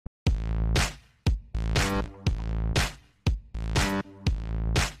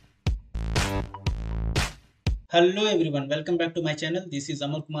Hello everyone, welcome back to my channel. This is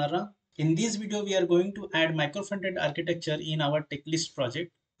Amar Kumar Rao. In this video, we are going to add micro-frontend architecture in our checklist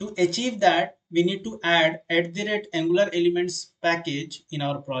project. To achieve that, we need to add @Angular elements package in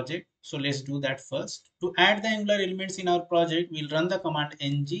our project. So let's do that first. To add the Angular elements in our project, we'll run the command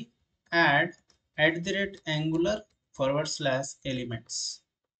ng add @Angular /elements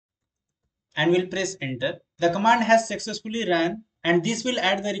and we'll press enter. The command has successfully ran and this will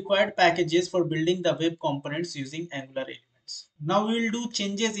add the required packages for building the web components using Angular elements. Now we will do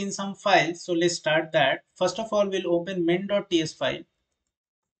changes in some files. So let's start that. First of all, we'll open main.ts file.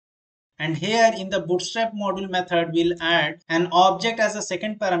 And here in the bootstrap module method, we'll add an object as a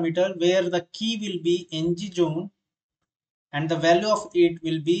second parameter where the key will be ngzone and the value of it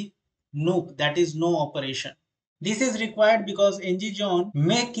will be no, that is no operation. This is required because ngzone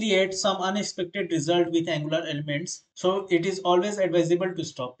may create some unexpected result with Angular elements, so it is always advisable to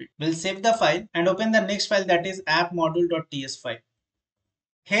stop it. We'll save the file and open the next file, that is app.module.ts file.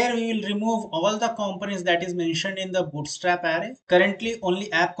 Here we will remove all the components that is mentioned in the bootstrap array. Currently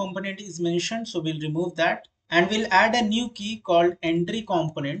only app component is mentioned, so we'll remove that. And we'll add a new key called entry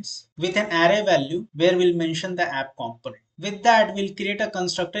components with an array value where we'll mention the app component. With that, we'll create a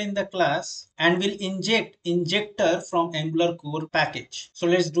constructor in the class and we'll inject injector from Angular core package. So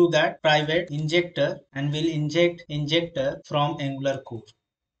let's do that. Private injector, and we'll inject injector from Angular core.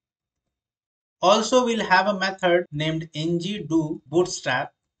 Also, we'll have a method named ngDoBootstrap,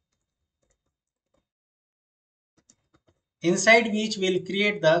 inside which we'll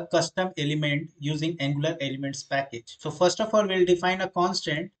create the custom element using Angular elements package. So first of all, we'll define a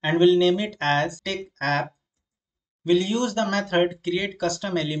constant and we'll name it as TechApp. We'll use the method create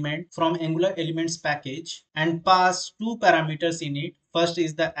custom element from Angular elements package and pass two parameters in it. First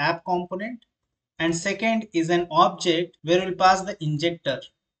is the app component and second is an object where we'll pass the injector,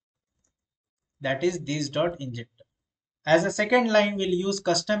 that is this dot injector. As a second line, we'll use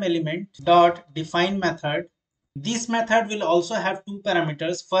custom element dot define method. This method will also have two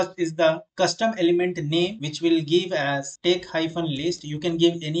parameters. First is the custom element name, which will give as take-list. You can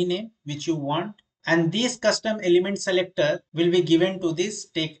give any name which you want. And this custom element selector will be given to this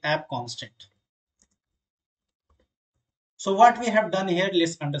take app constant. So what we have done here,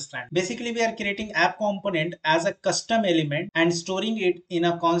 let's understand. Basically, we are creating app component as a custom element and storing it in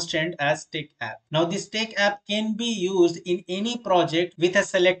a constant as take app. Now this take app can be used in any project with a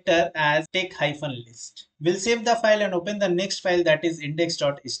selector as take-list. We'll save the file and open the next file, that is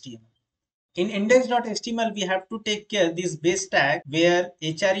index.html. In index.html, we have to take care this base tag where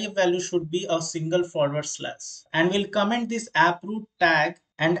href value should be a single forward slash. And we'll comment this app root tag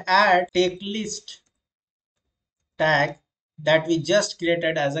and add take list tag that we just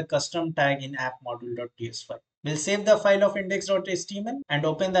created as a custom tag in app.module.ts file. We'll save the file of index.html and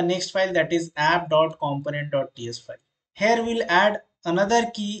open the next file, that is app.component.ts file. Here we'll add another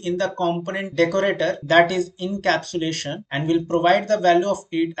key in the component decorator, that is encapsulation, and we'll provide the value of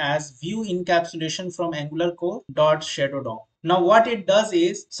it as view encapsulation from Angular core dot shadow DOM. Now what it does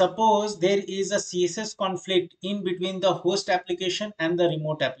is, suppose there is a CSS conflict in between the host application and the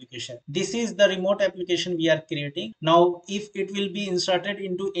remote application. This is the remote application we are creating. Now if it will be inserted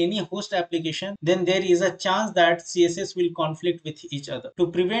into any host application, then there is a chance that CSS will conflict with each other. To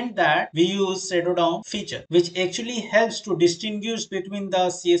prevent that, we use shadow DOM feature, which actually helps to distinguish between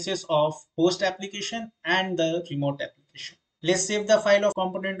the CSS of host application and the remote application. Let's save the file of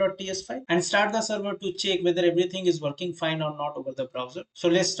component.ts file and start the server to check whether everything is working fine or not over the browser. So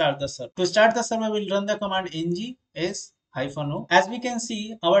let's start the server. To start the server, we'll run the command ng -o. As we can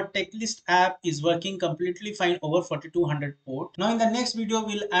see, our checklist app is working completely fine over 4200 port. Now in the next video,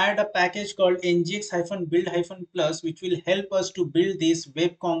 we'll add a package called ngx-build-plus, which will help us to build this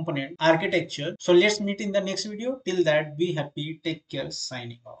web component architecture. So let's meet in the next video. Till that, be happy, take care,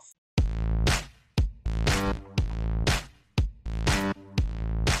 signing off.